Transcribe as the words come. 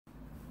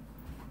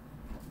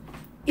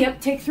Yep,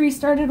 take 3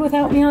 started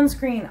without me on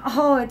screen.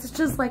 Oh, it's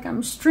just like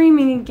I'm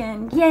streaming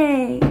again.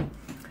 Yay!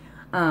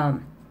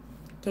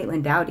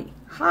 Caitlyn Dowdy.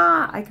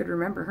 Ha! I could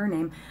remember her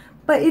name.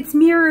 But it's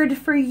mirrored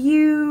for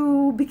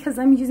you because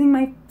I'm using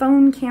my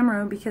phone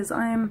camera because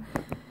I'm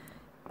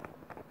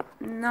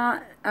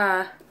not,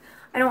 I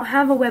don't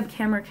have a web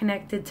camera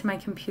connected to my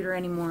computer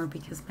anymore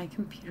because my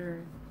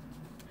computer,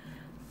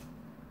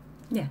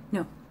 yeah,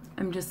 no,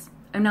 I'm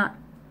not,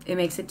 it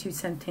makes it too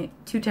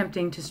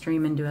tempting to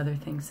stream and do other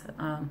things.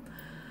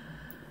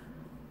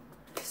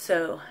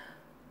 So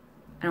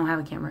I don't have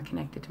a camera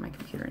connected to my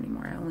computer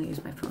anymore. I only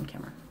use my phone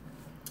camera.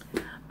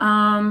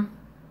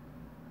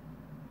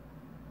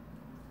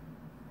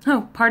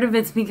 Oh, part of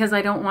it's because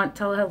I don't want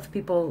telehealth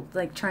people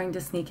like trying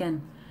to sneak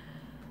in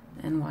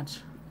and watch.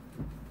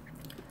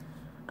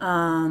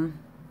 All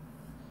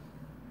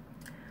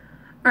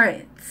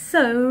right,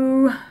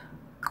 so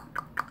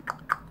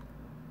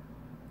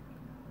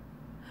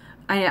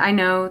I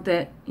know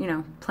that, you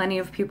know, plenty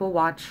of people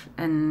watch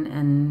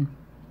and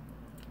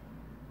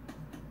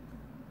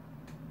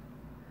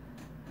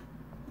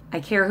I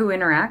care who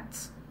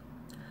interacts.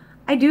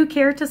 I do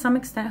care to some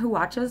extent who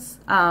watches.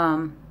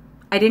 I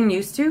didn't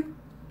used to.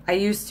 I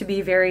used to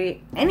be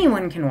very,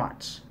 anyone can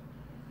watch.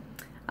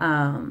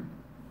 And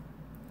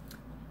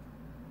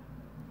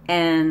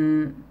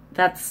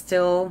that's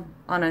still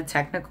on a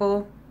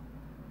technical,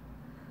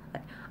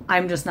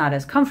 I'm just not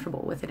as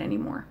comfortable with it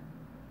anymore.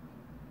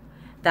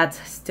 That's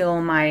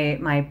still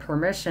my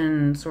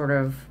permission sort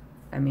of,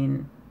 I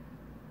mean,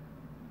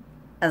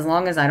 as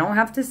long as I don't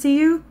have to see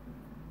you,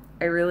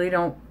 I really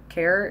don't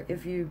care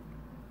if you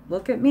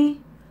look at me.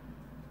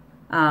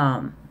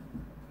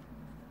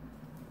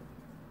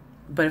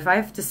 But if I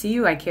have to see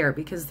you, I care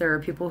because there are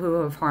people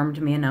who have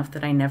harmed me enough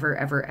that I never,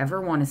 ever, ever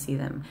want to see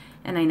them.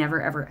 And I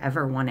never, ever,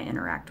 ever want to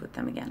interact with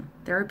them again.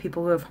 There are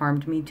people who have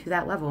harmed me to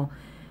that level.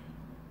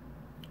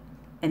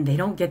 And they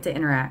don't get to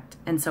interact.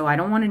 And so I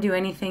don't want to do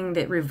anything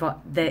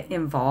that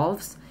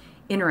involves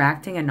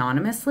interacting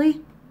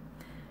anonymously.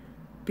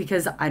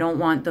 Because I don't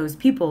want those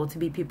people to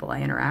be people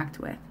I interact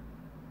with.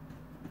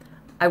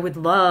 I would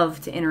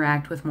love to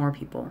interact with more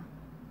people.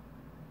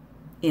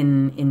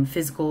 In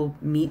physical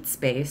meet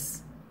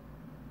space.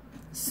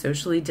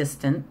 Socially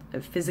distant,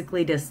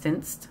 physically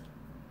distanced.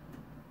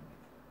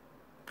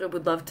 I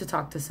would love to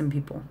talk to some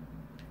people,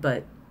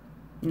 but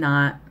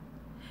not,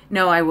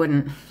 no, I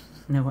wouldn't.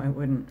 No, I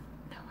wouldn't.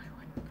 No, I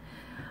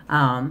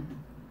wouldn't.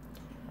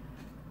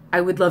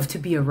 I would love to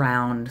be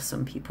around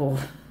some people.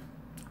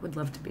 I would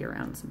love to be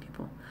around some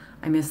people.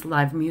 I miss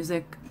live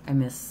music. I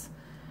miss,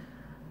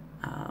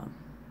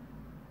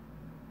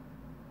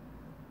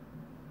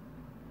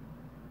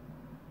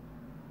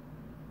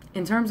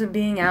 in terms of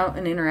being out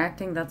and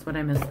interacting, that's what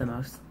I miss the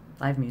most.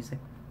 Live music.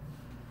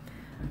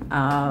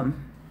 I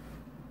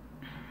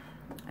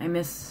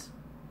miss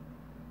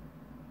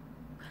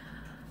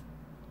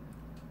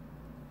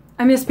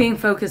being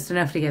focused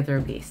enough to get through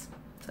a piece.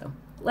 So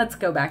let's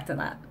go back to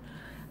that.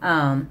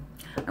 I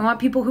want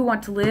people who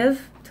want to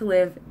live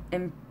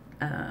in,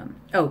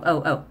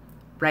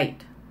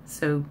 right.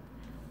 So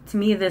to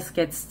me, this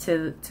gets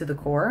to the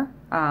core.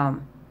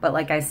 But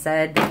like I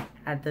said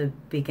at the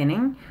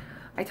beginning,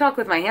 I talk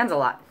with my hands a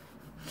lot.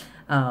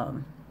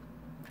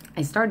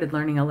 I started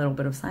learning a little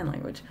bit of sign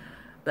language,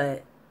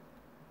 but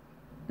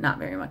not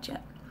very much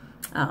yet.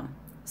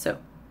 So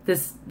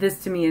this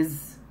to me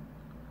is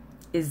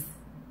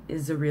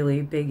a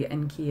really big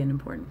and key and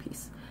important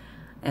piece.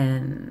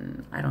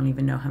 And I don't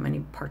even know how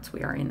many parts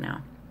we are in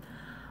now.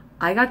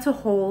 I got to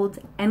hold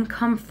and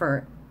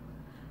comfort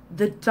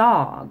the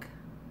dog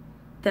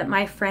that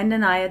my friend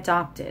and I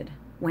adopted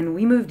when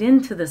we moved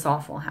into this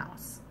awful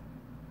house.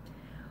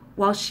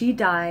 While she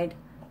died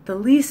the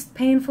least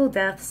painful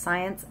death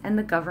science and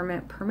the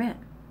government permit.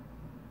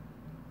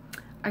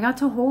 I got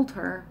to hold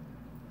her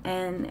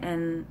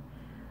and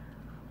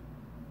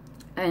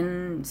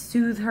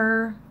soothe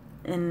her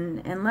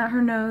and let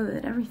her know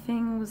that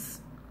everything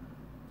was,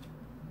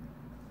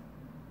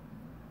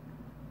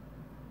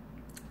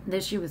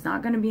 that she was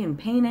not going to be in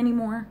pain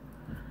anymore.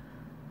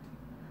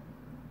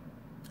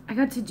 I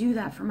got to do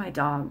that for my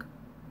dog,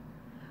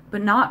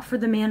 but not for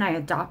the man I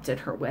adopted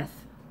her with.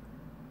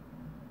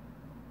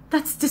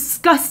 That's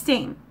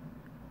disgusting.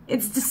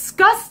 It's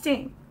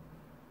disgusting.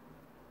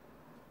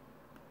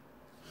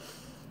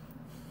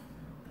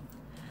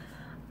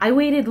 I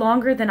waited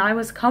longer than I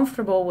was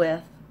comfortable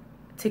with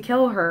to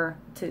kill her,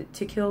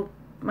 to kill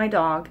my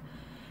dog,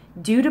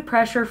 due to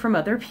pressure from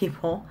other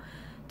people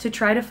to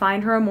try to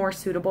find her a more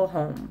suitable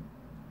home.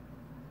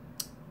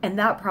 And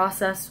that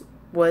process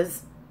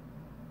was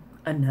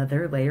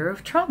another layer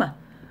of trauma.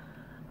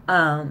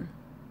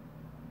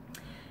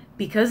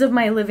 Because of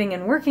my living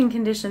and working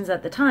conditions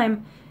at the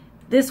time,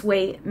 this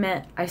wait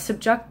meant I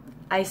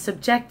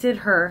subjected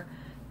her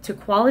to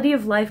quality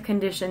of life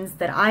conditions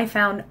that I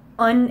found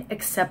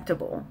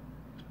unacceptable.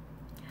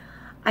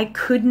 I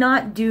could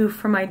not do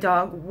for my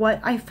dog what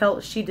I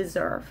felt she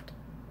deserved.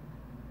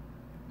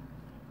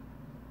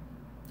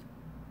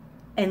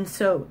 And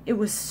so it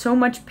was so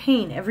much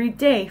pain every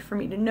day for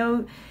me to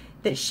know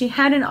that she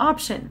had an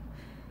option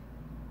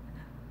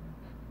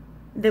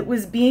that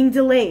was being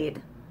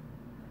delayed.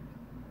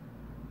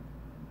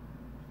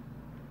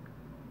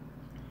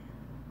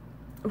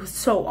 It was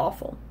so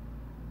awful.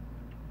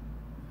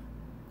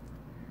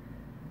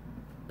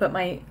 But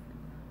okay.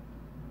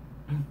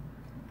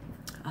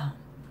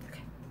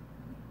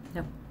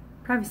 No,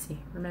 privacy.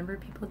 Remember,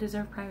 people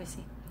deserve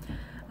privacy.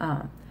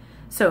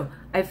 So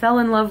I fell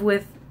in love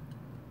with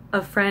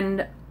a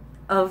friend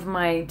of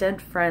my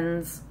dead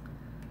friend's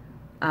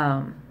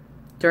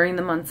during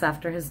the months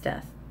after his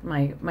death.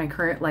 My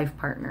current life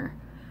partner,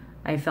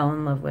 I fell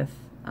in love with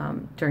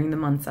during the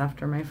months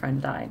after my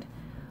friend died.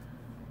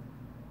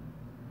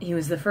 He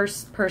was the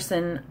first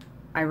person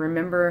I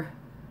remember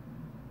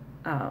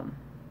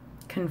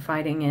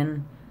confiding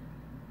in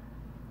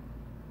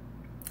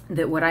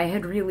that what I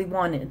had really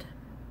wanted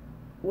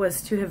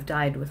was to have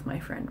died with my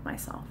friend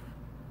myself.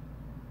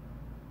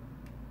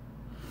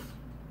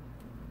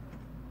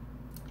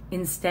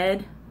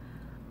 Instead,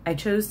 I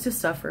chose to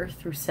suffer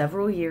through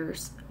several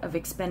years of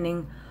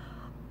expending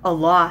a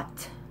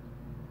lot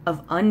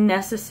of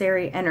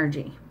unnecessary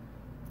energy.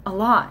 A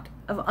lot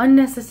of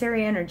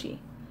unnecessary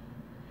energy.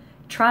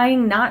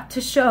 Trying not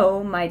to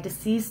show my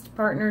deceased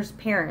partner's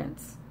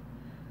parents,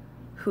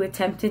 who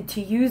attempted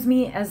to use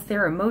me as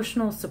their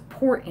emotional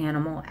support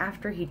animal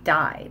after he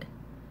died,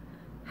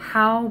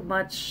 how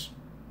much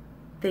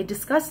they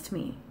disgust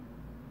me.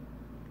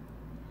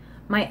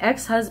 My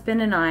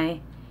ex-husband and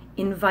I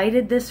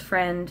invited this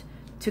friend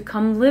to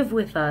come live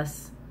with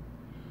us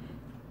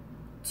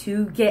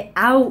to get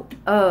out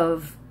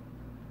of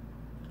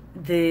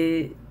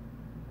the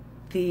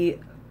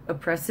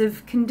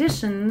oppressive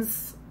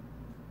conditions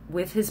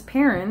with his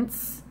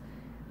parents.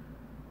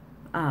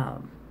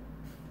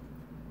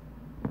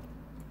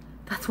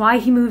 That's why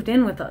he moved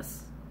in with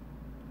us.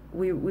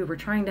 We were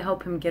trying to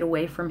help him get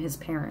away from his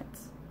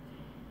parents.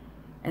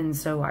 And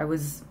so I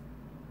was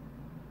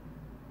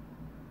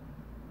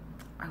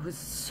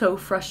so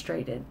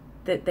frustrated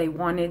that they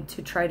wanted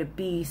to try to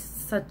be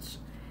such...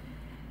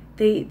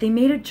 They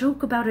made a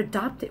joke about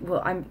adopting...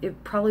 Well,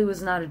 it probably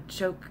was not a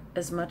joke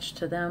as much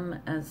to them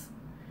as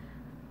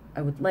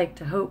I would like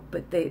to hope,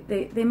 but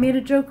they made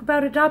a joke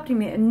about adopting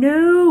me. And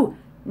no!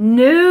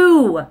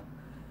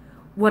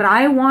 What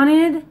I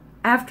wanted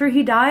after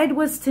he died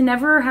was to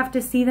never have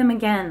to see them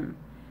again.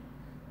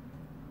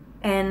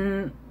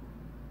 And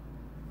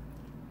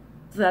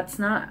that's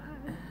not...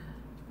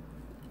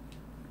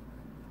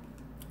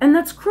 And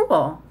that's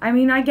cruel. I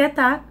mean, I get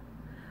that.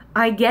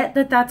 I get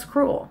that that's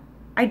cruel.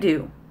 I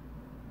do.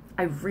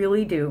 I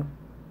really do.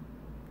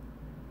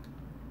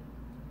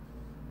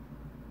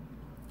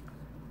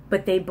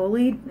 But they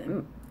bullied...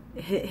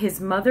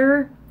 His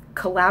mother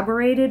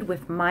collaborated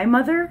with my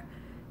mother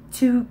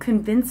to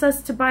convince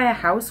us to buy a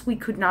house we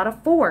could not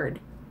afford.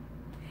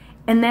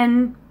 And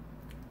then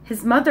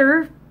his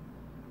mother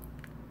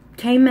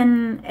came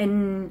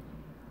and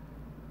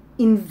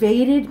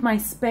invaded my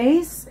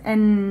space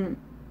and...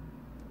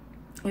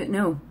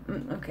 No,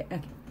 okay.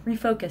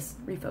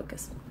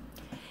 Refocus.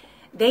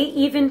 They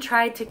even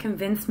tried to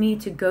convince me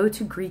to go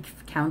to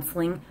grief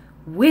counseling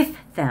with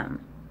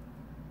them.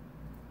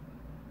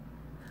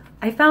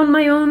 I found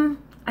my own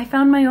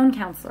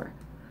counselor.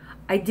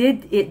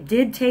 It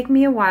did take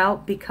me a while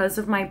because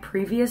of my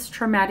previous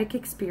traumatic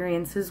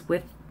experiences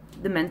with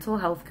the mental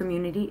health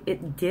community.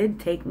 It did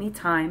take me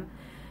time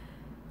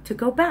to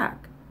go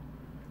back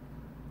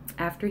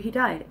after he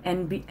died,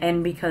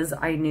 and because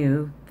I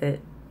knew that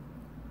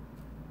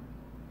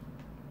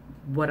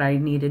what I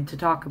needed to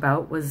talk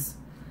about was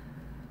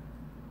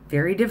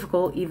very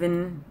difficult,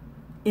 even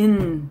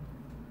in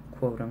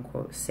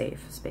quote-unquote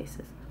safe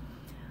spaces.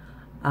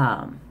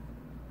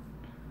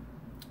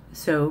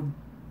 So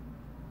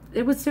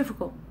it was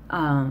difficult.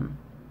 But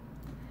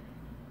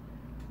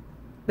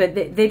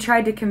they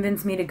tried to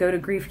convince me to go to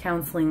grief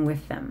counseling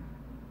with them.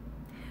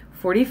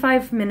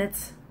 45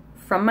 minutes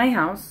from my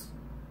house.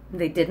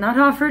 They did not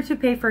offer to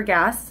pay for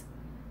gas.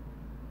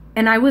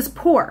 And I was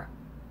poor.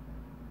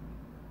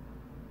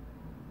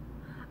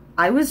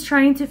 I was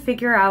trying to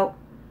figure out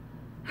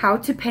how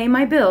to pay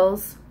my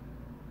bills,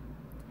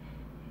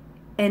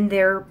 and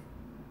their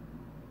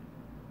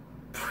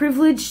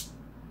privileged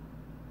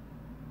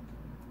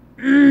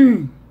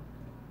I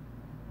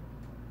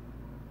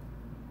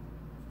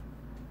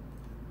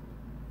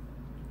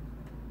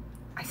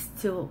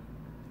still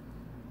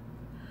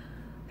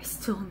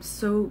am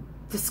so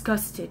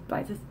disgusted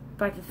by the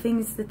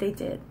things that they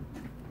did.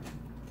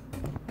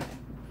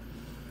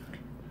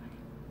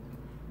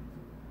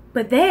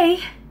 But they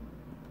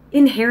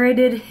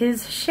inherited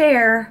his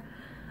share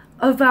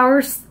of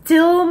our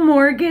still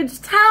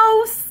mortgaged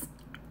house.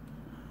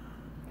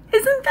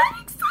 Isn't that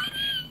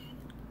exciting?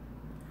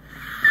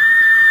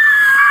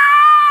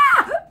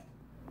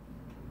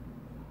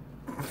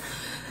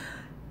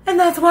 And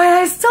that's why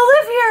I still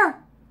live here.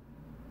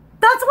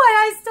 That's why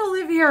I still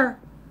live here.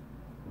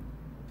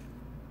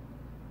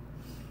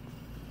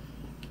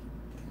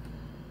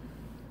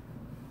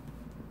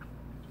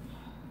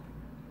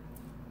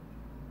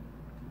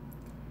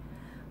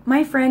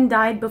 My friend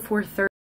died before 30.